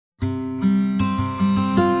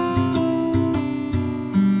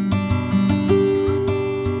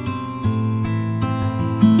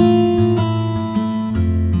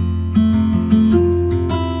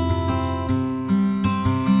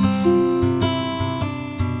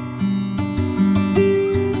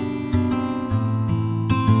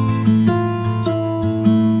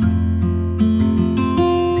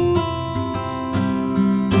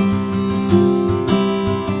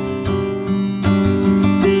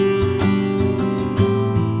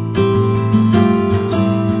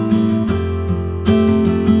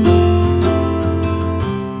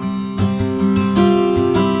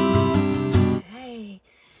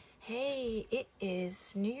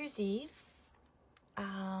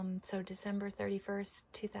So December 31st,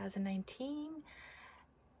 2019.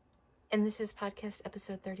 And this is podcast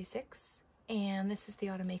episode 36. And this is the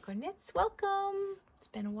Autumn Acorn Knits. Welcome! It's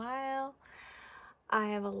been a while. I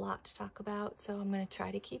have a lot to talk about, so I'm going to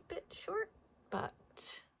try to keep it short, but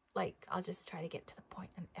I'll just try to get to the point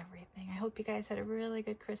and everything. I hope you guys had a really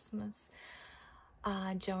good Christmas.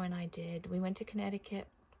 Joe and I did. We went to Connecticut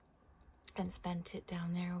and spent it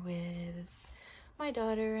down there with my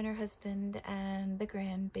daughter and her husband and the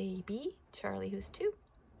grandbaby, Charlie, who's 2.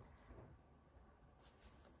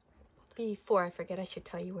 Before I forget, I should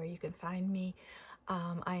tell you where you can find me.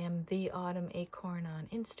 I am the Autumn Acorn on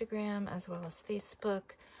Instagram as well as Facebook.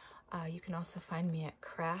 You can also find me at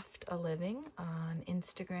Craft a Living on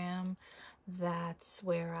Instagram. That's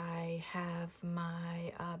where I have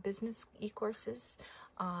my business e-courses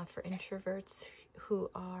for introverts who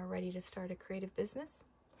are ready to start a creative business.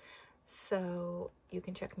 So you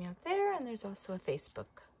can check me out there, and there's also a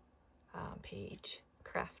Facebook page,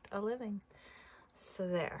 Craft a Living. So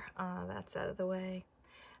there, that's out of the way.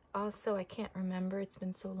 Also, I can't remember, it's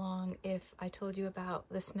been so long, if I told you about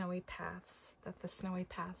the Snowy Paths, that the Snowy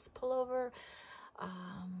Paths pullover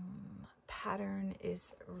pattern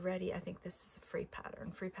is ready. I think this is a free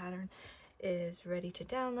pattern is ready to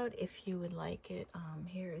download if you would like it.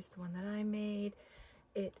 Here is the one that I made.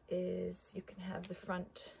 It is, you can have the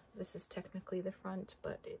front. This is technically the front,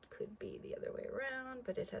 but it could be the other way around,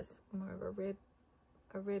 but it has more of a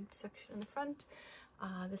ribbed section in the front.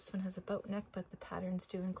 This one has a boat neck, but the patterns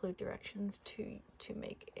do include directions to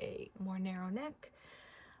make a more narrow neck.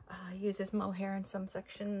 Uses mohair in some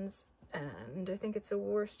sections, and I think it's a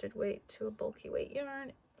worsted weight to a bulky weight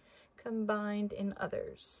yarn combined in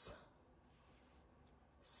others.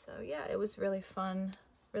 So yeah, it was really fun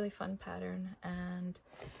pattern, and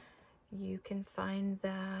you can find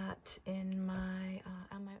that in my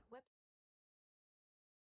on my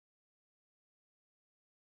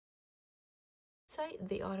website,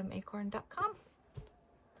 theautumnacorn.com.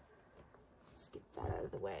 Let's get that out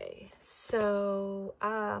of the way. So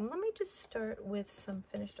let me just start with some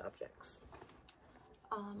finished objects.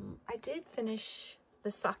 I did finish the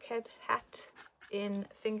Sockhead hat in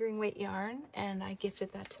fingering weight yarn, and I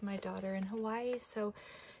gifted that to my daughter in Hawaii, so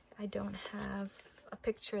I don't have a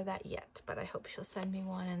picture of that yet, but I hope she'll send me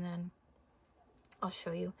one and then I'll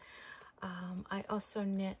show you. I also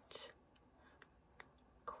knit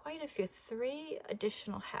quite a few, 3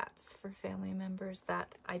 additional hats for family members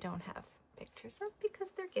that I don't have pictures of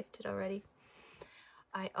because they're gifted already.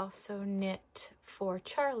 I also knit for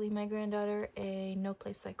Charlie, my granddaughter, a No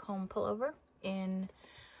Place Like Home pullover in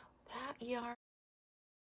that yarn.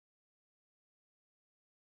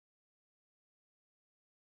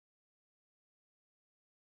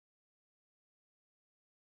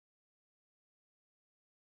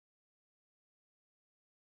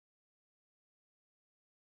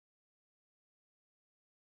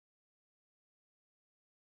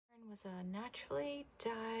 Was a naturally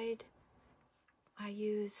dyed. I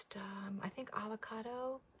used I think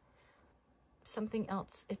avocado, something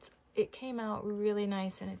else. It came out really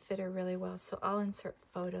nice and it fit her really well, so I'll insert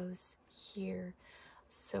photos here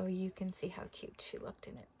so you can see how cute she looked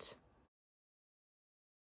in it.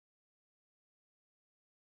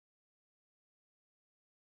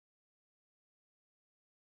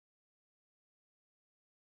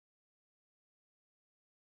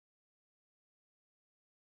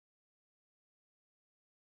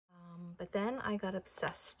 But then I got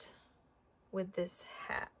obsessed with this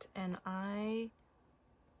hat, and I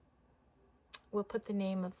will put the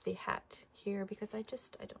name of the hat here because I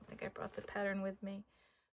don't think I brought the pattern with me.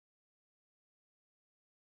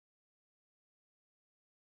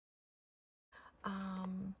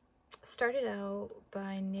 Started out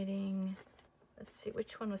by knitting, let's see,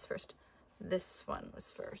 which one was first? This one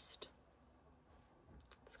was first.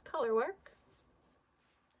 It's color work.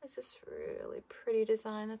 This is really pretty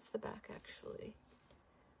design. That's the back, actually.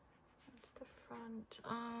 That's the front.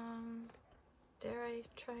 Dare I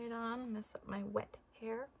try it on? Mess up my wet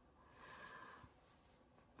hair.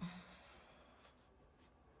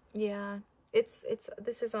 Yeah,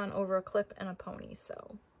 this is on over a clip and a pony,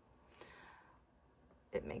 so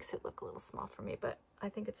it makes it look a little small for me, but I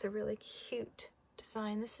think it's a really cute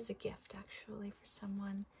design. This is a gift, actually, for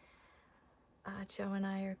someone. Joe and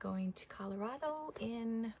I are going to Colorado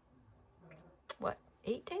in, what,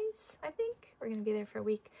 8 days, I think? We're going to be there for a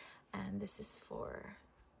week, and this is for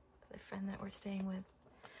the friend that we're staying with.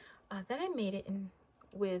 Then I made it in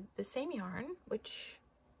with the same yarn, which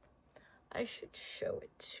I should show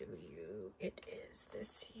it to you. It is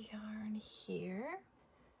this yarn here.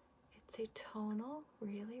 It's a tonal,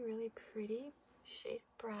 really, really pretty shade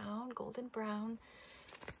of brown, golden brown.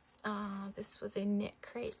 This was a Knit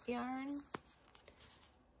Crate yarn.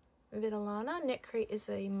 Vitellana. Knit Crate is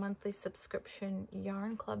a monthly subscription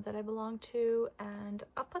yarn club that I belong to, and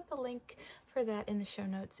I'll put the link for that in the show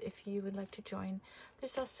notes if you would like to join.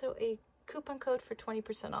 There's also a coupon code for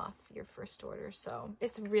 20% off your first order, so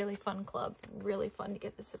it's a really fun club, really fun to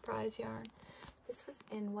get the surprise yarn. This was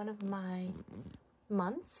in one of my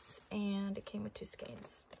months, and it came with 2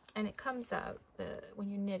 skeins, and it comes out, when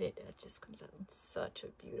you knit it, it just comes out in such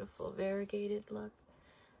a beautiful variegated look.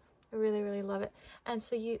 I really, really love it. And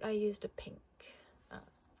so I used a pink,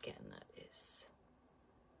 again, that is,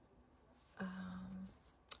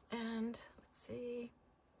 and let's see,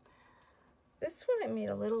 this one I made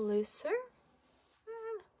a little looser,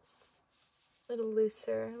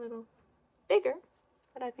 a little bigger,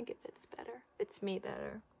 but I think it fits better, fits me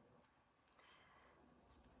better.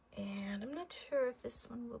 And I'm not sure if this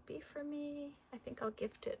one will be for me. I think I'll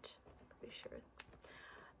gift it, pretty sure.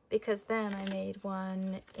 Because then I made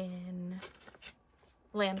one in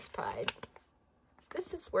Lamb's Pride.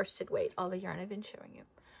 This is worsted weight, all the yarn I've been showing you,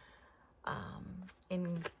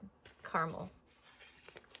 in caramel.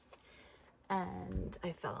 And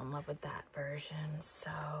I fell in love with that version.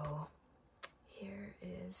 So here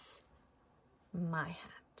is my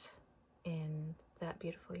hat in that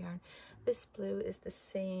beautiful yarn. This blue is the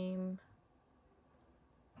same.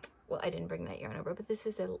 Well, I didn't bring that yarn over, but this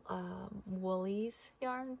is a Woolies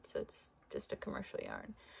yarn, so it's just a commercial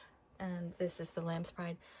yarn. And this is the Lamb's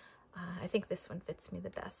Pride. I think this one fits me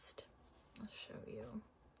the best. I'll show you.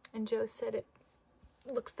 And Joe said it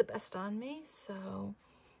looks the best on me, so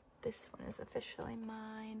this one is officially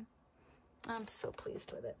mine. I'm so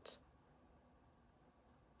pleased with it.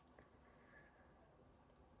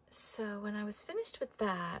 So when I was finished with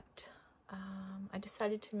that, I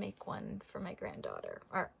decided to make one for my granddaughter,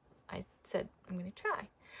 or I said I'm going to try.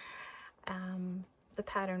 The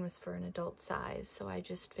pattern was for an adult size, so I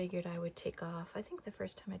just figured I would take off, I think the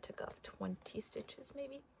first time I took off 20 stitches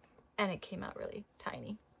maybe, and it came out really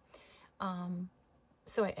tiny.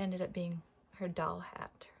 So I ended up being her doll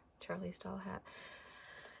hat, Charlie's doll hat.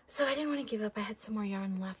 So I didn't want to give up. I had some more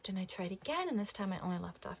yarn left, and I tried again, and this time I only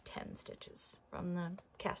left off 10 stitches from the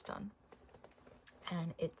cast on,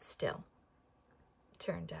 and it still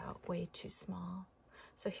turned out way too small.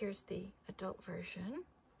 So here's the adult version,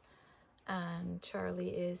 and Charlie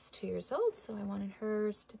is 2 years old, so I wanted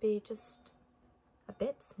hers to be just a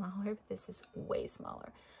bit smaller, but this is way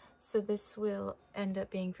smaller. So this will end up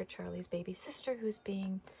being for Charlie's baby sister, who's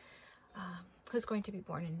going to be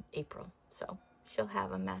born in April. So she'll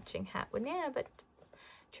have a matching hat with Nana, but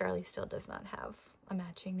Charlie still does not have a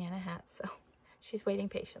matching Nana hat, so she's waiting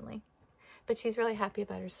patiently. But she's really happy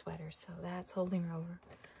about her sweater, so that's holding her over.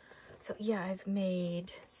 So yeah, I've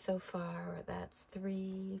made so far, that's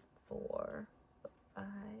 3, 4, 5,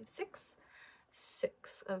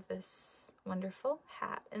 6 of this wonderful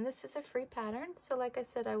hat. And this is a free pattern, so like I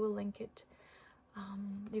said, I will link it.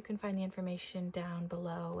 You can find the information down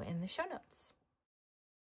below in the show notes.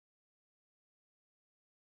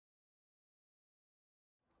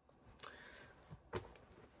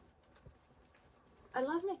 I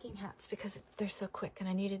love making hats because they're so quick, and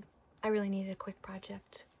I really needed a quick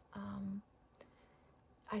project.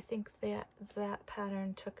 I think that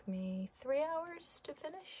pattern took me 3 hours to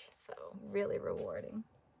finish, so really rewarding.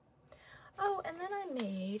 Oh, and then I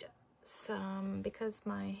made some, because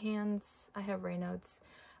my hands, I have Raynaud's,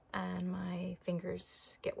 and my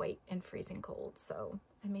fingers get white and freezing cold, so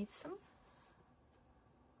I made some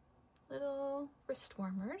little wrist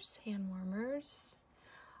warmers, hand warmers.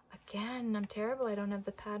 Again, I'm terrible. I don't have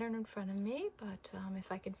the pattern in front of me, but if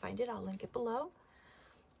I can find it, I'll link it below.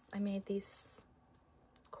 I made these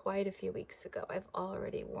quite a few weeks ago. I've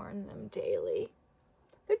already worn them daily.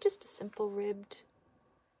 They're just a simple ribbed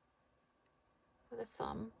with a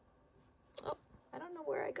thumb. Oh, I don't know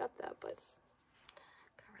where I got that, but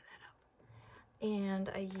cover that up. And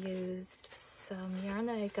I used some yarn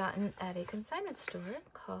that I had gotten at a consignment store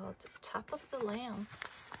called Top of the Lamb,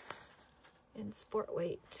 in sport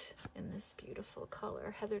weight, in this beautiful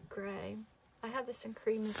color, heathered gray. I have this in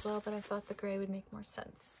cream as well, but I thought the gray would make more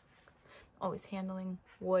sense. Always handling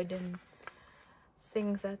wood and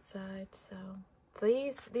things outside, so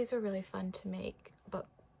these were really fun to make, but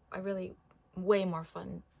way more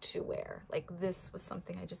fun to wear. Like, this was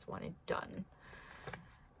something I just wanted done.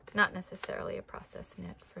 Not necessarily a process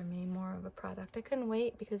knit for me, more of a product. I couldn't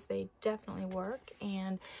wait because they definitely work,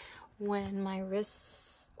 and when my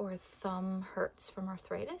wrists or thumb hurts from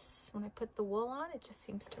arthritis, when I put the wool on, it just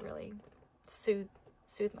seems to really soothe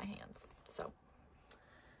my hands. So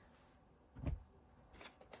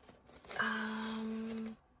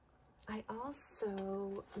I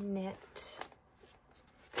also knit.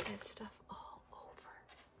 I have stuff all over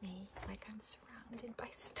me, like I'm surrounded by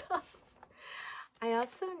stuff. I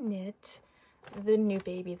also knit the new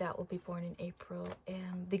baby that will be born in April,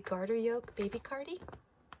 the Garter Yoke Baby Cardi.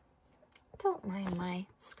 Don't mind my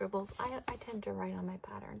scribbles. I tend to write on my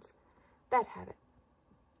patterns. Bad habit.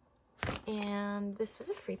 And this was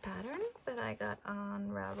a free pattern that I got on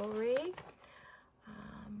Ravelry.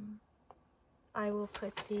 I will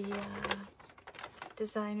put the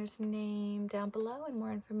designer's name down below and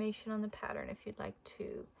more information on the pattern if you'd like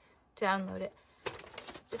to download it.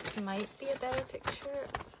 This might be a better picture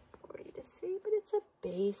for you to see, but it's a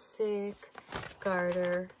basic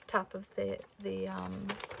garter. Top of the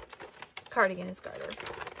cardigan is garter.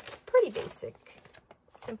 Pretty basic,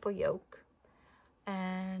 simple yoke.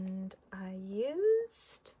 And I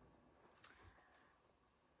used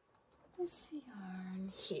this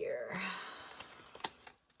yarn here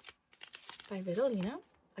by Vitalina.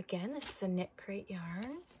 Again, this is a knit crate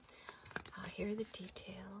yarn. Here are the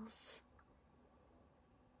details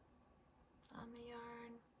on the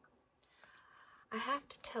yarn. I have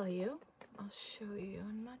to tell you, I'll show you.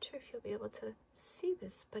 I'm not sure if you'll be able to see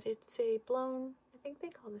this, but it's a blown, I think they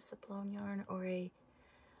call this a blown yarn or a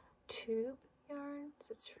tube yarn.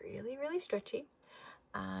 So it's really, really stretchy.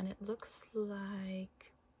 And it looks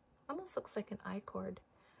like, almost looks like an I-cord,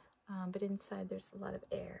 but inside there's a lot of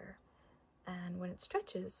air. And when it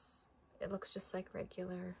stretches, it looks just like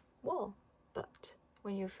regular wool. But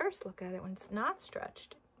when you first look at it, when it's not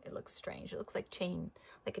stretched, it looks strange. It looks like chain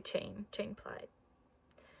plied.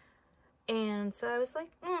 And so I was like,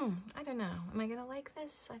 I don't know. Am I gonna like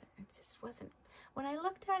this? It just wasn't. When I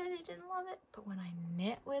looked at it, I didn't love it. But when I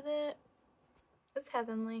knit with it, it was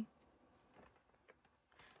heavenly.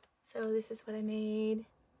 So this is what I made.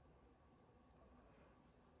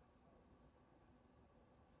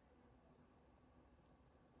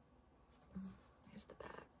 Here's the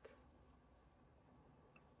back.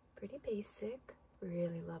 Pretty basic.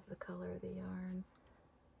 Really love the color of the yarn.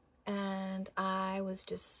 And I was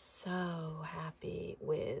just so happy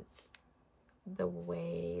with the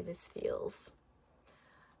way this feels.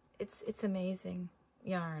 It's amazing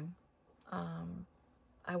yarn.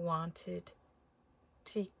 I wanted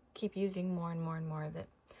to keep using more and more and more of it.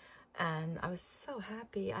 And I was so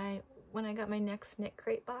happy. When I got my next knit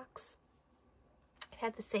crate box, it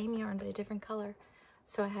had the same yarn but a different color.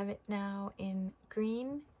 So I have it now in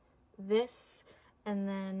green, this, and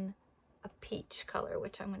then a peach color,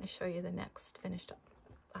 which I'm going to show you the next finished up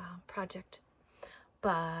project.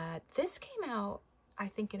 But this came out, I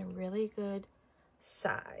think, in a really good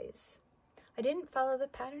size. I didn't follow the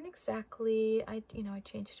pattern exactly. I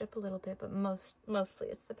changed it up a little bit, but mostly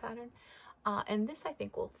it's the pattern. And this, I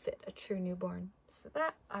think, will fit a true newborn. So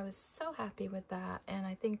that, I was so happy with that. And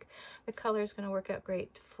I think the color is going to work out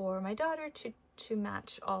great for my daughter to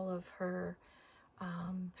match all of her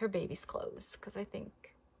baby's clothes, because I think,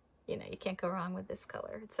 you can't go wrong with this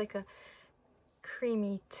color. It's like a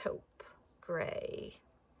creamy taupe gray.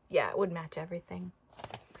 Yeah, it would match everything.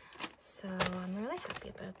 So I'm really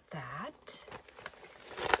happy about that.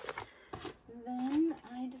 Then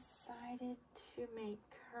I decided to make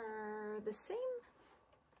her the same.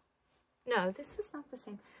 No, this was not the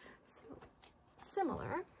same. So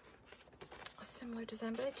similar. A similar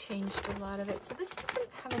design, but I changed a lot of it. So this doesn't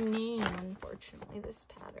have a name, unfortunately, this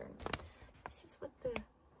pattern. This is what the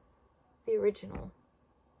original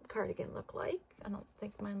cardigan looked like. I don't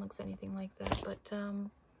think mine looks anything like that, but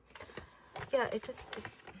yeah,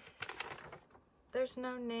 there's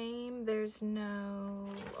no name, there's no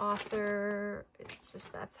author. It's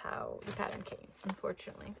just, that's how the pattern came,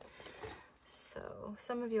 unfortunately. So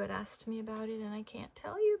some of you had asked me about it, and I can't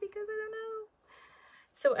tell you because I don't know.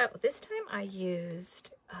 So this time I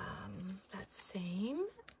used that same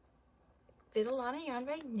Vitalina yarn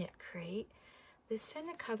by Knit Crate. This time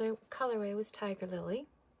the colorway was Tiger Lily,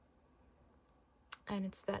 and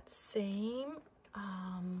it's that same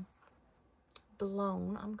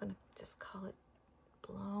blown, I'm gonna just call it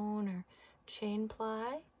blown or chain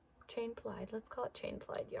plied, let's call it chain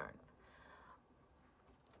plied yarn.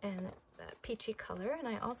 And that peachy color. And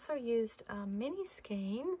I also used a mini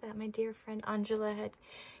skein that my dear friend Angela had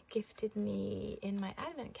gifted me in my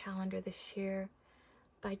advent calendar this year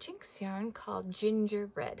by Jinx Yarn, called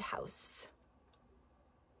Gingerbread House.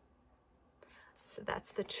 So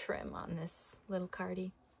that's the trim on this little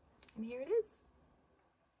cardi. And here it is.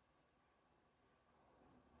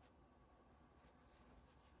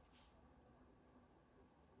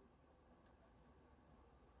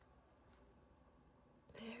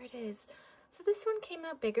 There it is. So this one came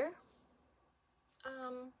out bigger.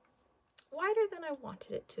 wider than I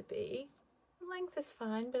wanted it to be. Length is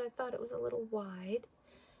fine, but I thought it was a little wide.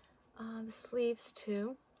 The sleeves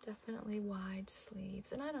too, definitely wide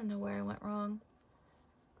sleeves. And I don't know where I went wrong.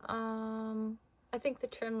 I think the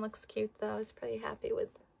trim looks cute though. I was pretty happy with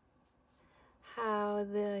how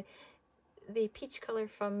the peach color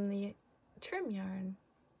from the trim yarn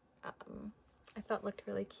I thought looked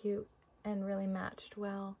really cute and really matched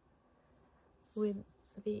well with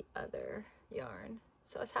the other yarn.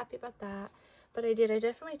 So I was happy about that. But I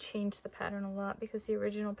definitely changed the pattern a lot because the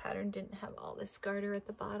original pattern didn't have all this garter at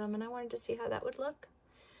the bottom, and I wanted to see how that would look.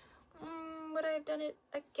 Would I have done it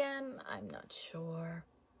again? I'm not sure.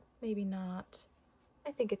 Maybe not.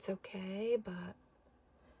 I think it's okay, but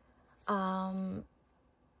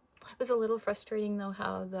it was a little frustrating though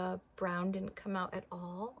how the brown didn't come out at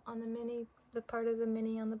all on the mini, the part of the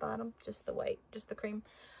mini on the bottom, just the white, just the cream.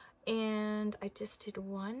 And I just did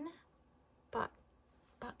one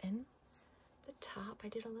button. The top, I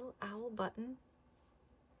did a little owl button.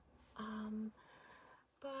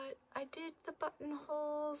 But I did the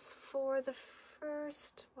buttonholes for the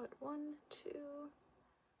first, what, 1, 2,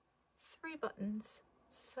 3 buttons.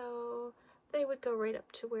 So they would go right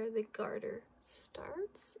up to where the garter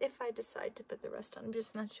starts if I decide to put the rest on. I'm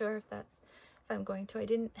just not sure if I'm going to. I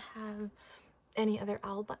didn't have any other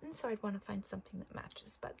owl buttons, so I'd want to find something that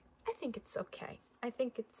matches, but I think it's okay. I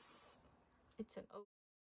think it's an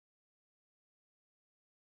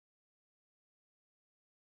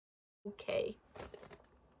okay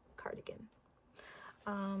cardigan.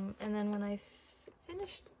 And then when I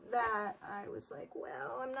finished that, I was like,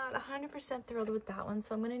 well, I'm not 100% thrilled with that one,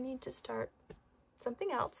 so I'm going to need to start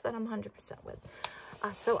something else that I'm 100% with.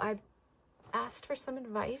 So I asked for some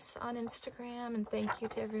advice on Instagram, and thank you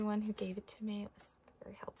to everyone who gave it to me. It was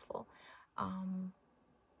very helpful. And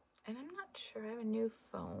I'm not sure. I have a new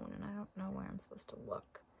phone, and I don't know where I'm supposed to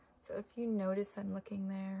look. So if you notice I'm looking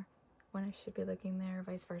there when I should be looking there,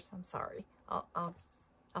 vice versa, I'm sorry. I'll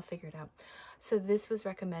figure it out. So this was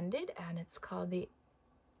recommended, and it's called the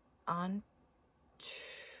Entrecôte?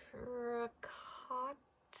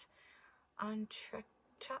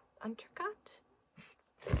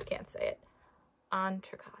 Can't say it.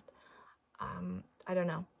 Entrecôte. I don't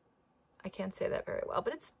know. I can't say that very well,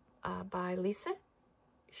 but it's by Lisa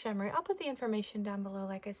Shemery. I'll put the information down below,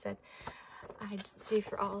 like I said. I do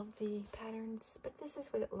for all of the patterns, but this is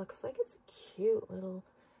what it looks like. It's a cute little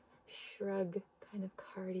shrug kind of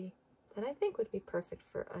cardi that I think would be perfect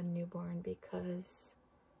for a newborn because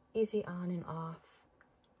easy on and off.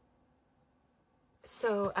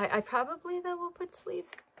 So I probably though will put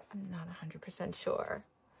sleeves. I'm not 100% sure.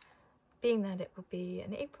 Being that it will be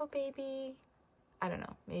an April baby, I don't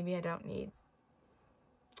know. Maybe I don't need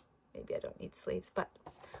sleeves, but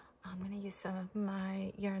I'm gonna use some of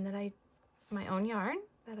my yarn my own yarn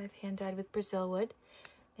that I've hand dyed with Brazil wood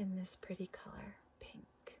in this pretty color, pink.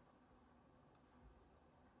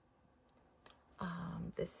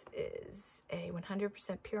 This is a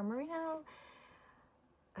 100% pure merino,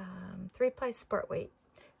 3-ply sport weight.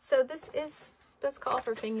 So that's called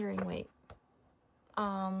for fingering weight.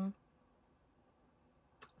 So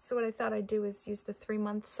what I thought I'd do is use the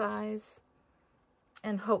 3-month size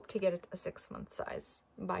and hope to get a 6-month size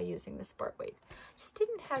by using the sport weight. Just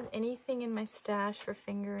didn't have anything in my stash for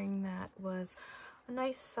fingering that was a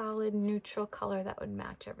nice solid neutral color that would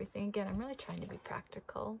match everything. Again, I'm really trying to be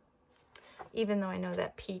practical. Even though I know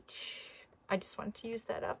that peach, I just wanted to use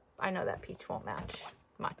that up. I know that peach won't match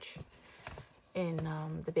much in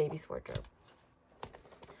the baby's wardrobe.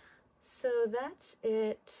 So that's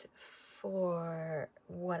it for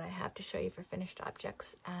what I have to show you for finished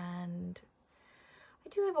objects. And I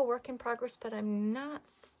do have a work in progress, but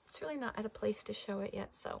it's really not at a place to show it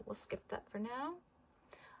yet, so we'll skip that for now.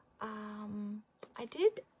 I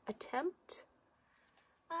did attempt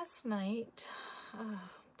last night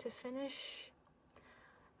to finish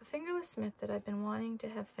a fingerless mitt that I've been wanting to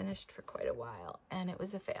have finished for quite a while, and it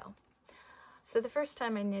was a fail. So the first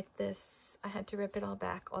time I knit this, I had to rip it all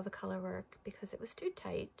back, all the color work, because it was too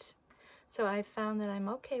tight. So I found that I'm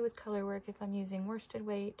okay with color work if I'm using worsted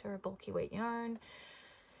weight or a bulky weight yarn,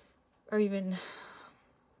 or even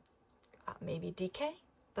maybe DK.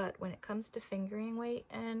 But when it comes to fingering weight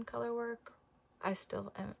and color work, I'm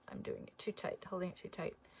doing it too tight, holding it too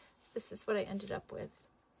tight. So this is what I ended up with.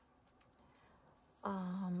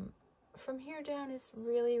 From here down is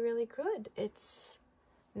really, really good. It's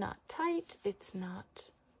not tight, it's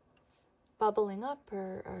not bubbling up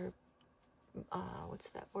or what's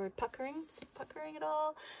that word, puckering? It's not puckering at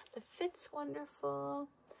all. The fit's wonderful.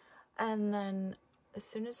 And then as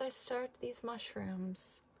soon as I start these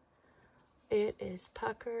mushrooms, It is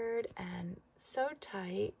puckered and so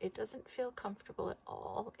tight. It doesn't feel comfortable at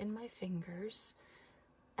all in my fingers.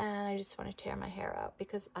 And I just want to tear my hair out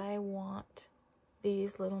because I want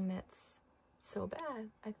these little mitts so bad.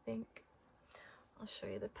 I think I'll show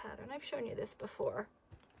you the pattern. I've shown you this before.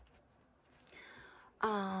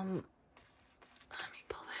 Let me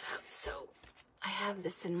pull that out. So I have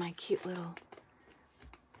this in my cute little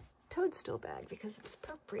toadstool bag because it's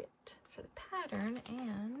appropriate for the pattern,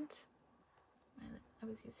 and I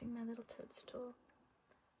was using my little toadstool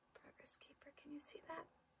progress keeper. Can you see that?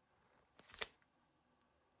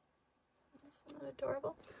 Isn't that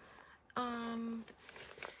adorable? And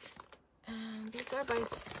these are by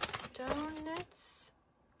Stone Knits.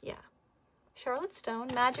 Yeah. Charlotte Stone,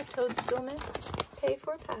 Magic Toadstool Mitts, pay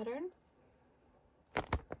for pattern.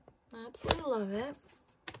 I absolutely love it.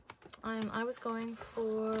 I was going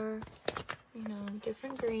for, you know,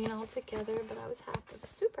 different green altogether, but I was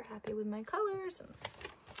super happy with my colors, and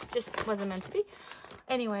just wasn't meant to be.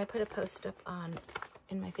 Anyway, I put a post up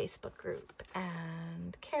in my Facebook group,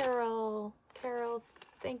 and Carol,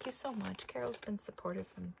 thank you so much. Carol's been supportive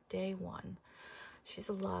from day one. She's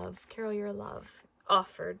a love. Carol, you're a love.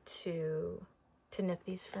 Offered to knit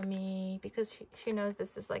these for me because she knows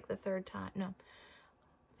this is like the third time. No,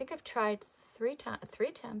 I think I've tried three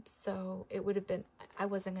attempts, so it would have been, I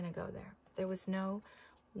wasn't going to go there. There was no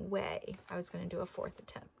way I was going to do a fourth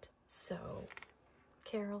attempt. So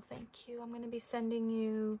Carol, thank you. I'm going to be sending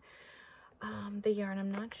you the yarn.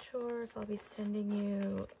 I'm not sure if I'll be sending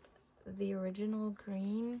you the original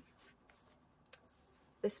green,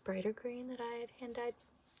 this brighter green that I had hand dyed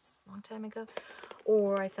a long time ago,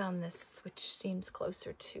 or I found this, which seems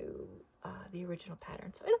closer to the original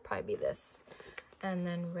pattern. So it'll probably be this, and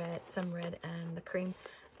then some red and the cream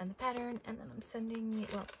and the pattern. And then I'm sending you,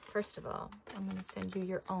 well, first of all, I'm going to send you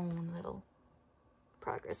your own little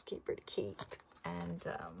progress keeper to keep, and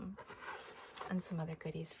some other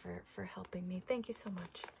goodies for helping me. Thank you so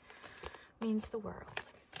much. Means the world.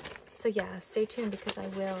 So yeah, stay tuned because I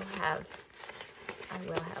will have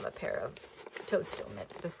a pair of toadstool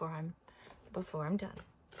mitts before I'm done.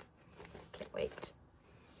 Can't wait.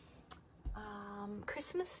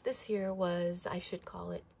 Christmas this year was, I should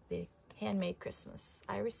call it the handmade Christmas.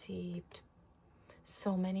 I received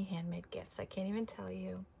so many handmade gifts. I can't even tell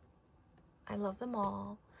you. I love them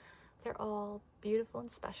all. They're all beautiful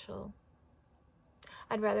and special.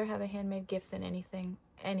 I'd rather have a handmade gift than anything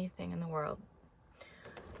in the world.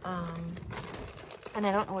 And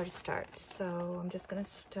I don't know where to start, so I'm just gonna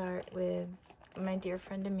start with my dear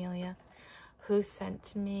friend Amelia, who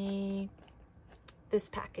sent me this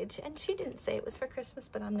package. And she didn't say it was for Christmas,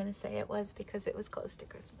 but I'm gonna say it was because it was close to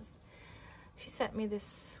Christmas. She sent me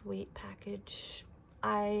this sweet package.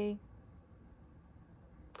 I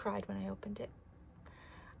cried when I opened it.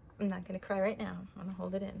 I'm not gonna cry right now. I'm gonna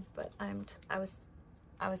hold it in, but I was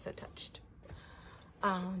so touched.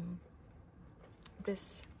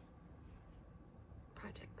 This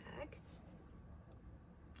project bag.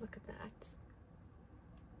 Look at that.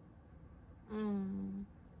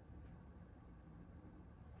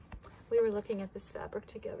 We were looking at this fabric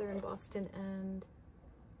together in Boston, and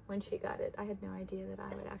when she got it, I had no idea that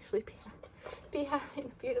I would actually be having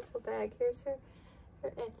a beautiful bag. Here's her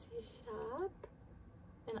Etsy shop,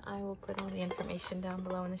 and I will put all the information down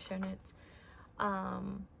below in the show notes.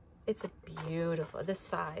 It's a beautiful, this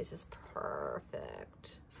size is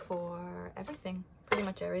perfect for everything, pretty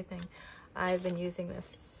much everything. I've been using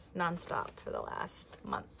this nonstop for the last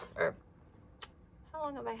month, or how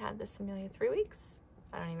long have I had this, Amelia? 3 weeks?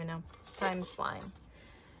 I don't even know. Time's flying.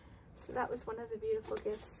 So that was one of the beautiful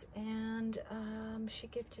gifts, and she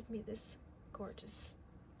gifted me this gorgeous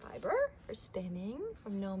fiber for spinning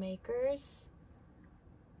from No Makers.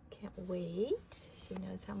 Can't wait. She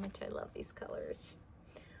knows how much I love these colors.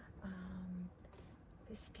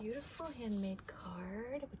 This beautiful handmade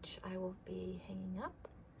card, which I will be hanging up.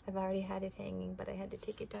 I've already had it hanging, but I had to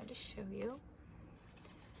take it down to show you.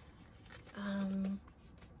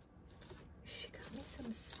 She got me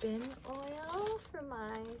some spin oil for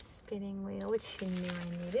my spinning wheel, which she knew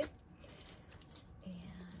I needed.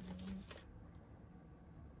 And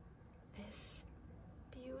this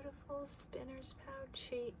beautiful spinner's pouch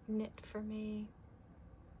she knit for me.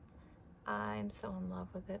 I'm so in love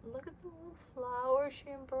with it. Look at the little flower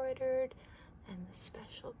she embroidered and the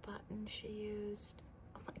special button she used.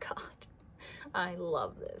 Oh my God, I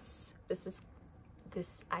love this. This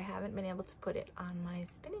I haven't been able to put it on my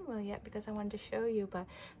spinning wheel yet because I wanted to show you, but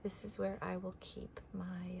this is where I will keep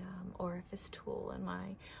my orifice tool and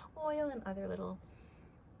my oil and other little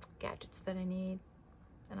gadgets that I need.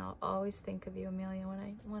 And I'll always think of you, Amelia,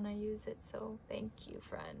 when I use it. So thank you,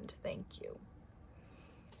 friend. Thank you.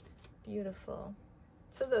 Beautiful.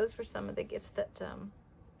 So those were some of the gifts that she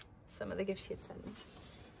had sent me.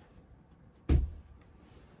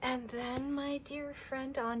 And then my dear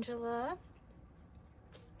friend Angela,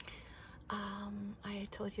 I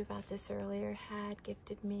told you about this earlier, had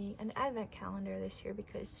gifted me an advent calendar this year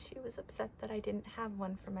because she was upset that I didn't have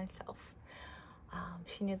one for myself.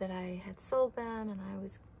 She knew that I had sold them and I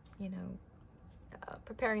was, you know,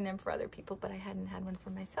 preparing them for other people, but I hadn't had one for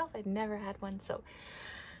myself. I'd never had one, so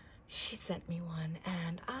she sent me one,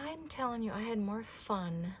 and I'm telling you, I had more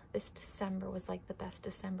fun. This December was like the best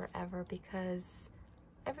December ever because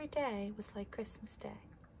every day was like Christmas Day.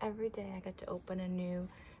 Every day I got to open a new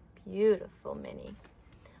beautiful mini.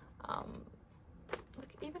 Look,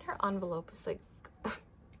 even her envelope is like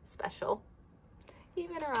special.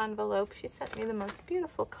 Even her envelope, she sent me the most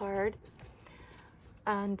beautiful card.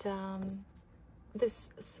 And this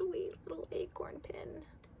sweet little acorn pin.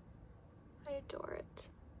 I adore it.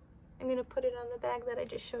 I'm gonna put it on the bag that I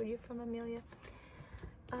just showed you from Amelia.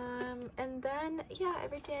 And then, yeah,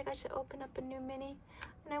 every day I got to open up a new mini.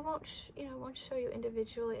 And I won't, won't show you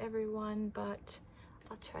individually every one, but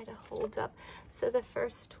I'll try to hold up. So the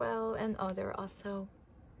first 12, and oh, there are also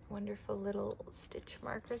wonderful little stitch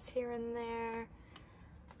markers here and there.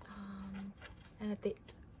 And at the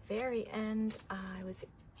very end, I was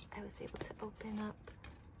able to open up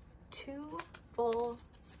 2 full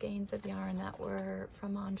skeins of yarn that were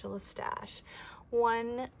from Angela's stash.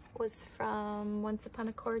 One was from Once Upon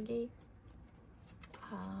a Corgi,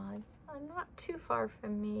 not too far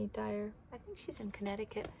from me, Dyer. I think she's in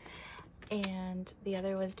Connecticut. And the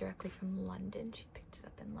other was directly from London. She picked it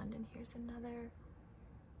up in London. Here's another.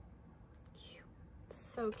 Cute.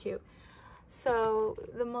 So cute. So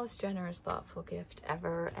the most generous, thoughtful gift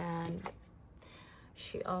ever. And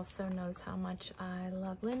she also knows how much I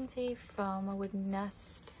love Lindsay from A Wooden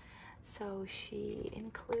Nest. So she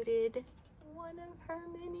included one of her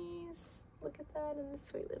minis. Look at that, and the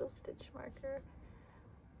sweet little stitch marker.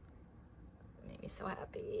 Made me so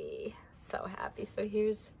happy. So happy. So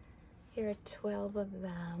here are 12 of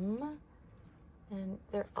them. And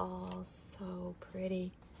they're all so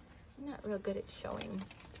pretty. I'm not real good at showing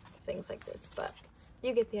things like this, but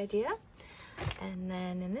you get the idea. And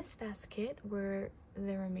then in this basket were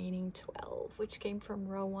the remaining 12, which came from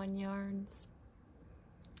Row 1 Yarns.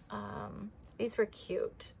 These were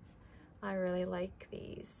cute. I really like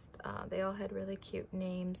these. They all had really cute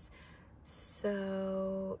names.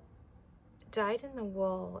 So Dyed in the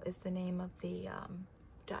Wool is the name of the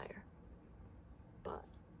dyer. But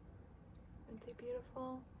aren't they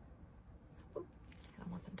beautiful? Ooh, I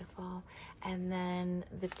don't want them to fall. And then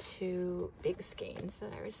the 2 big skeins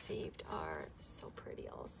that I received are so pretty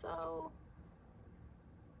also.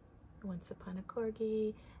 Once Upon a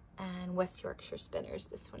Corgi and West Yorkshire Spinners.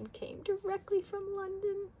 This one came directly from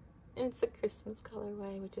London. And it's a Christmas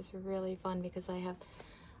colorway, which is really fun because I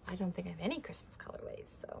don't think I have any Christmas colorways,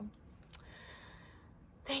 so.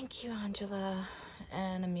 Thank you, Angela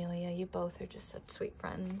and Amelia. You both are just such sweet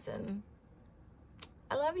friends, and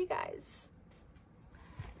I love you guys.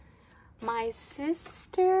 My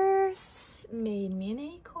sister made me an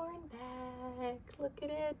acorn bag. Look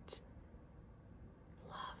at it.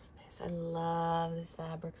 Love this. I love this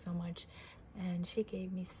fabric so much. And she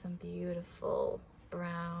gave me some beautiful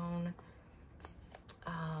brown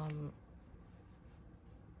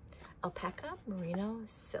alpaca merino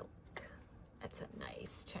silk. That's a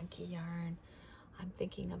nice chunky yarn. I'm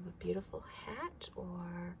thinking of a beautiful hat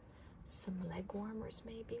or some leg warmers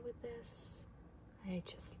maybe with this. I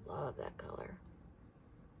just love that color.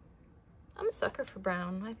 I'm a sucker for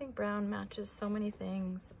brown. I think brown matches so many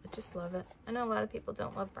things. I just love it. I know a lot of people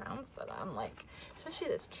don't love browns, but I'm like, especially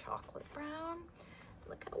this chocolate brown.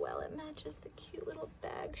 Look how well it matches the cute little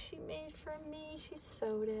bag she made for me. She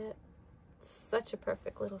sewed it. It's such a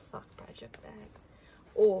perfect little sock project bag.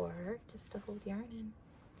 Or just to hold yarn in.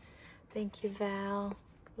 Thank you, Val.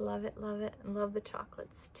 Love it, love it. And love the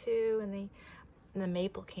chocolates too. And the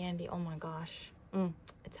maple candy. Oh my gosh.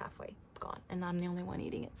 It's halfway gone. And I'm the only one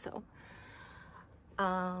eating it, so.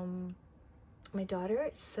 My daughter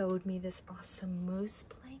sewed me this awesome moose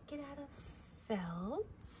blanket out of felt.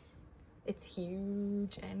 It's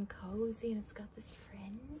huge and cozy, and it's got this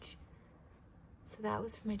fringe. So that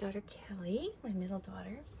was for my daughter Kelly, my middle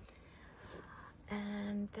daughter.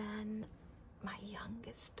 And then my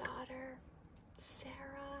youngest daughter,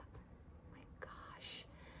 Sarah. My gosh,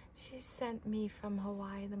 she sent me from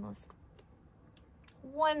Hawaii the most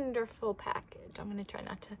wonderful package. I'm gonna try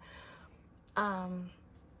not to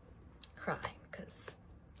cry because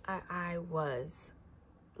I was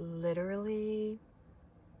literally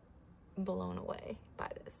blown away by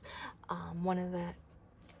this. One of the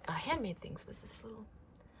handmade things was this little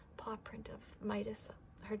paw print of Midas,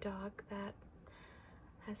 her dog that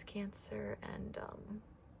has cancer, and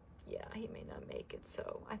yeah, he may not make it,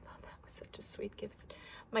 so I thought that was such a sweet gift.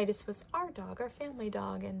 Midas was our dog, our family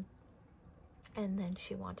dog, and then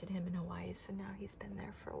she wanted him in Hawaii, so now he's been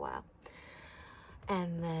there for a while.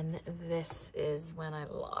 And then this is when I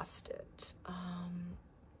lost it.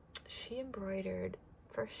 She embroidered,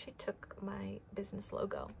 first she took my business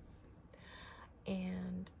logo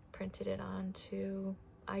and printed it onto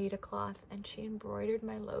Aida cloth, and she embroidered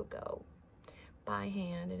my logo by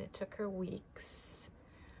hand, and it took her weeks,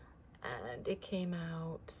 and it came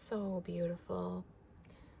out so beautiful.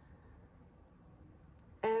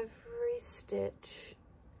 Every stitch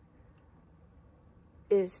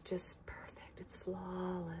is just perfect. It's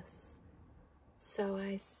flawless. So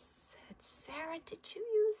I said, Sarah, did you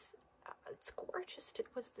use, it's gorgeous. It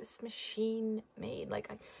was this machine made.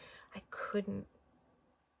 Like I couldn't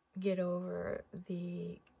get over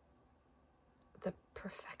the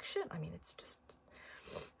perfection. I mean, it's just,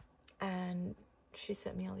 and she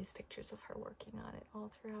sent me all these pictures of her working on it all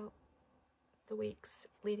throughout the weeks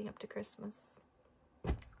leading up to Christmas.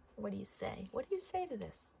 What do you say? What do you say to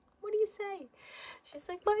this? What do you say? She's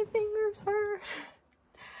like, my fingers hurt.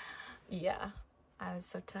 Yeah, I was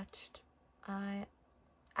so touched. I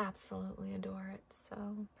absolutely adore it.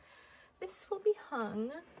 So this will be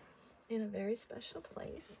hung in a very special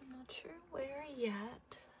place. I'm not sure where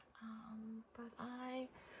yet, but I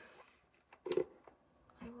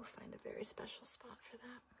will find a very special spot for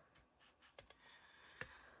that.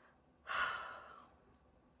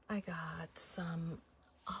 I got some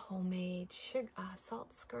homemade sugar,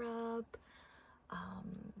 salt scrub,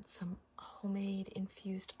 some homemade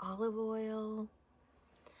infused olive oil.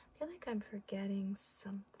 I feel like I'm forgetting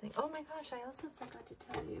something. Oh my gosh, I also forgot to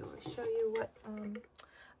tell you or show you what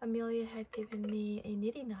Amelia had given me, a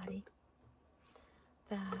nitty knotty,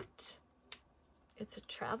 that it's a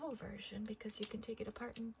travel version because you can take it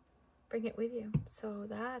apart and bring it with you. So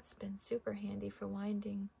that's been super handy for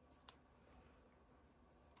winding.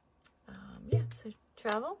 Yeah, so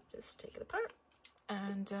travel, just take it apart,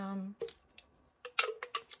 and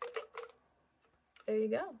there you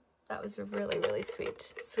go. That was a really, really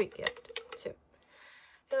sweet gift too. I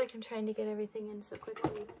feel like I'm trying to get everything in so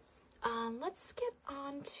quickly. Let's get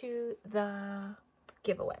on to the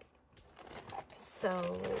giveaway.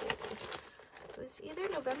 So it was either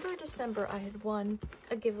November or December I had won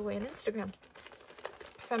a giveaway on Instagram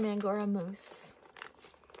from Angora Moose.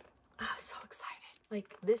 I was so excited.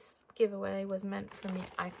 Like, this giveaway was meant for me,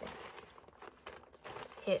 I think.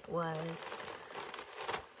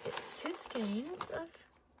 It's 2 skeins of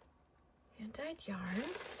hand-dyed yarn,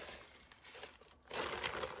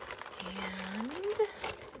 and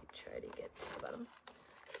try to get to the bottom.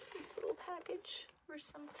 This little package were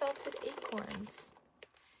some felted acorns.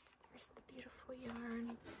 There's the beautiful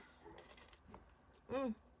yarn.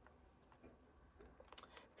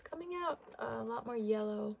 It's coming out a lot more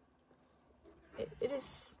yellow.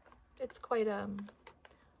 It's quite a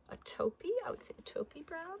taupey, I would say a taupey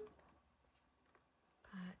brown,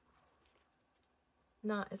 but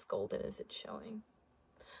not as golden as it's showing.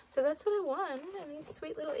 So that's what I won, and these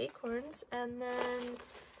sweet little acorns. And then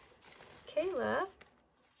Kayla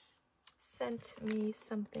sent me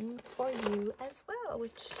something for you as well,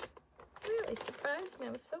 which really surprised me.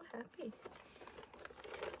 I was so happy.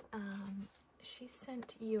 She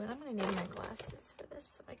sent you, and I'm going to need my glasses for this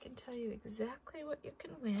so I can tell you exactly what you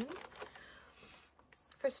can win.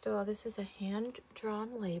 First of all, this is a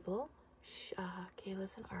hand-drawn label.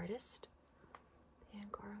 Kayla's an artist. The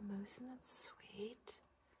Angora Moose, and that's sweet.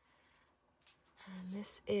 And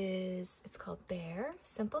this is, it's called Bear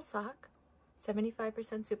Simple Sock. 75%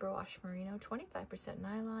 superwash merino, 25%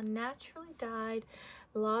 nylon, naturally dyed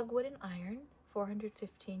logwood and iron,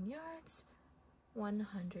 415 yards,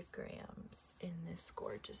 100 grams in this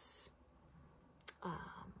gorgeous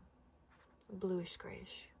bluish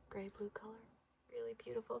grayish, gray-blue color. Really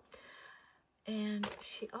beautiful. And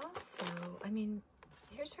she also, I mean,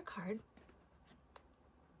 here's her card,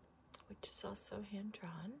 which is also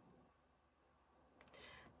hand-drawn.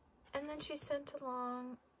 And then she sent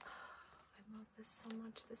along, I love this so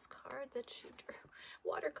much, this card that she drew,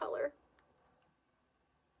 watercolor,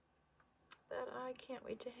 that I can't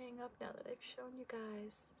wait to hang up now that I've shown you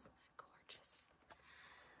guys. Isn't that gorgeous?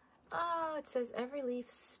 Oh, it says, every leaf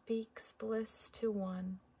speaks bliss to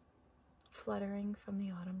one, fluttering from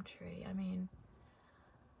the autumn tree. I mean,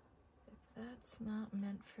 if that's not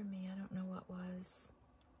meant for me, I don't know what was.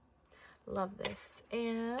 Love this.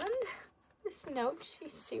 And this note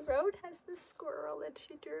she wrote has this squirrel that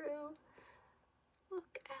she drew.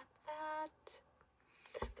 Look at that.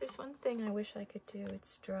 There's one thing I wish I could do,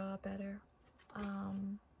 it's draw better.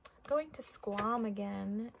 Going to Squam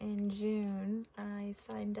again in June. I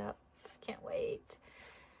signed up, can't wait.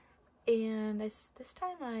 And this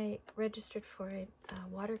time I registered for a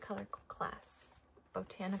watercolor class,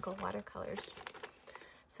 botanical watercolors.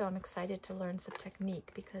 So I'm excited to learn some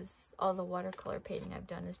technique because all the watercolor painting I've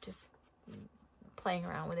done is just playing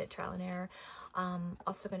around with it, trial and error.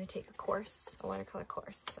 Also going to take a course, a watercolor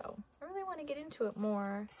course. So I really want to get into it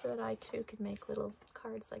more so that I too could make little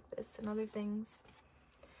cards like this and other things.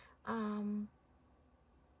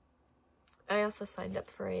 I also signed up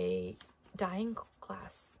for a dyeing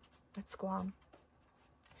class at Squam.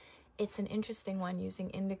 It's an interesting one using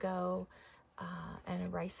indigo and a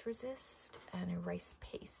rice resist and a rice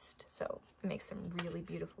paste. So it makes some really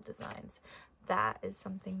beautiful designs. That is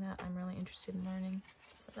something that I'm really interested in learning.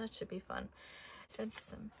 So that should be fun. I sent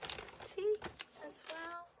some tea as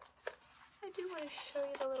well. I do want to show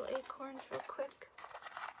you the little acorns real quick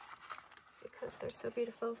because they're so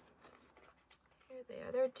beautiful. Here they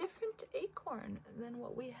are. They're a different acorn than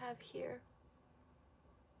what we have here.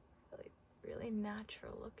 Really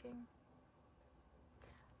natural looking.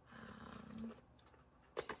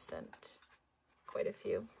 She sent quite a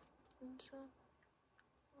few. So,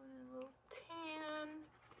 one little tan,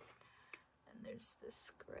 and there's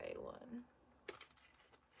this gray one.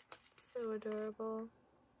 So adorable.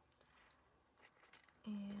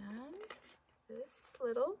 And this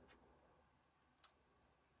little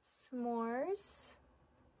s'mores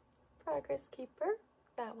progress keeper.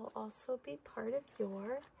 That will also be part of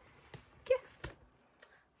your gift.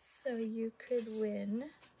 So you could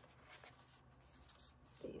win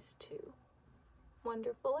these two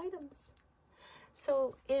wonderful items.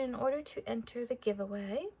 So in order to enter the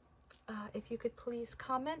giveaway, if you could please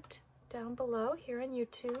comment down below here on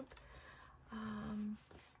YouTube,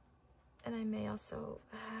 and I may also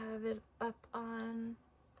have it up on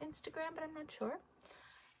Instagram, but I'm not sure.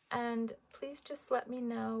 And please just let me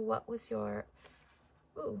know what was your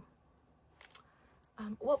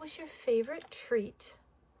favorite treat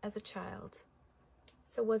as a child.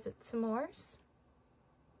 So was it s'mores?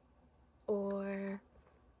 Or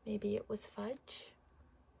maybe it was fudge?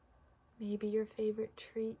 Maybe your favorite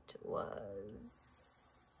treat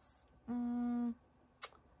was,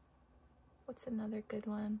 what's another good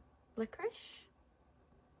one? Licorice?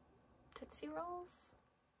 Tootsie Rolls?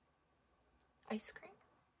 Ice cream?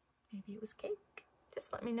 Maybe it was cake.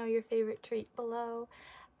 Just let me know your favorite treat below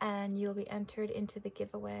and you'll be entered into the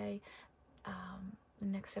giveaway. The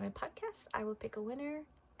next time I podcast, I will pick a winner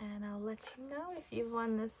and I'll let you know if you've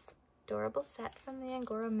won this adorable set from the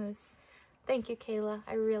Angora Moose. Thank you, Kayla.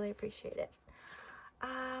 I really appreciate it.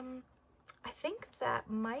 I think that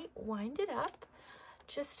might wind it up.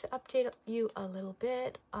 Just to update you a little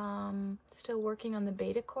bit, still working on the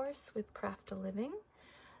beta course with Craft a Living.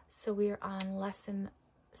 So we are on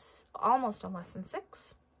almost on lesson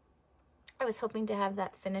 6. I was hoping to have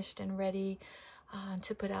that finished and ready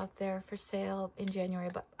to put out there for sale in January,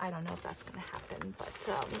 but I don't know if that's going to happen. But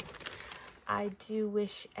I do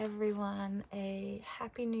wish everyone a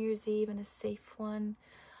happy New Year's Eve and a safe one.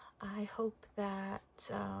 I hope that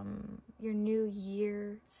your new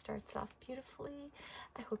year starts off beautifully.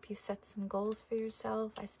 I hope you set some goals for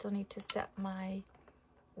yourself. I still need to set my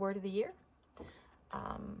word of the year.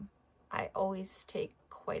 I always take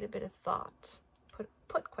quite a bit of thought,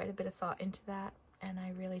 put quite a bit of thought into that, and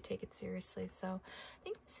I really take it seriously. So I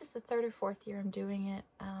think this is the 3rd or 4th year I'm doing it,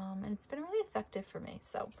 and it's been really effective for me.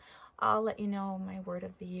 So I'll let you know my word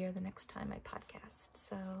of the year the next time I podcast.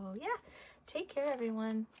 So yeah, take care,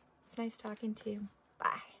 everyone. It's nice talking to you.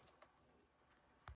 Bye.